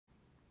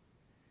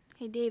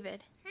Hey,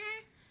 David.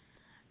 Huh?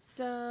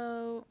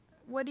 So,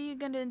 what are you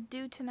going to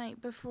do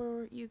tonight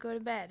before you go to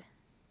bed?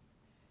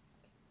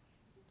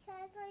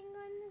 Because I'm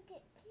going to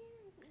get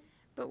candy.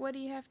 But what are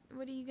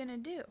you going to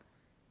do?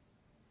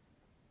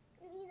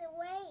 I need to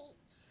wait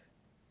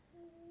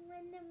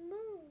when the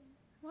moon.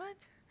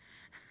 What?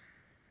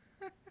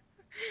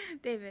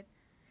 David,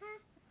 Huh?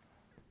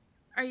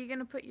 are you going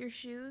to put your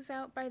shoes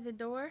out by the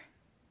door?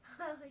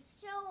 Oh,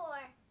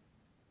 sure.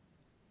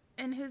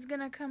 And who's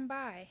going to come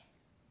by?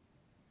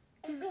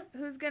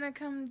 Who's going to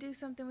come do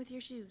something with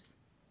your shoes?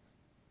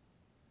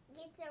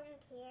 Get some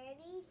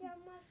candy on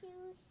my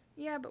shoes?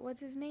 Yeah, but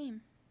what's his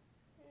name?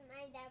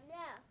 I don't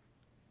know.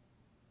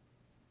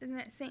 Isn't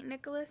it St.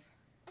 Nicholas?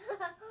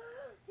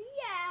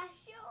 Yeah,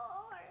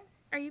 sure.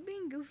 Are you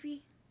being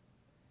goofy?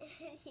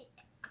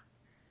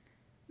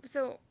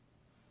 So,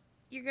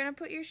 you're going to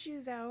put your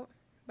shoes out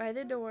by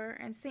the door,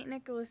 and St.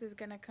 Nicholas is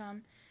going to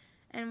come.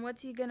 And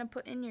what's he going to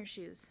put in your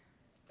shoes?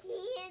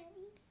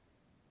 Candy.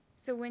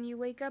 So when you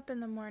wake up in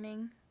the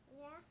morning,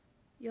 Yeah.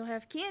 you'll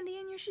have candy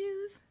in your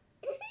shoes.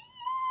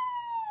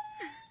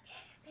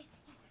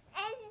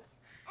 and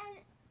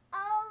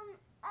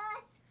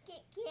us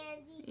get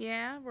candy.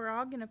 Yeah, we're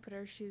all going to put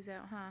our shoes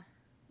out, huh?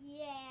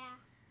 Yeah.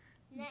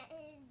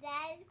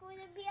 That is going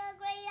to be a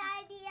great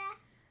idea.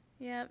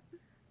 Yep.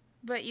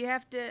 But you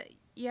have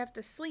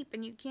to sleep,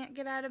 and you can't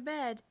get out of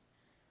bed.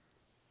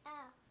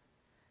 Oh.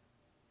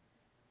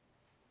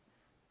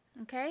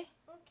 Okay?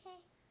 Okay.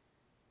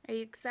 Are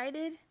you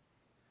excited?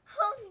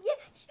 Oh, yeah.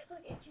 Sure.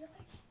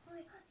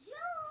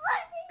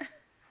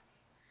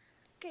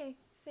 Okay,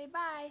 say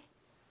bye.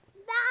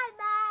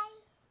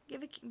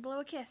 Bye-bye.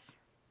 Blow a kiss.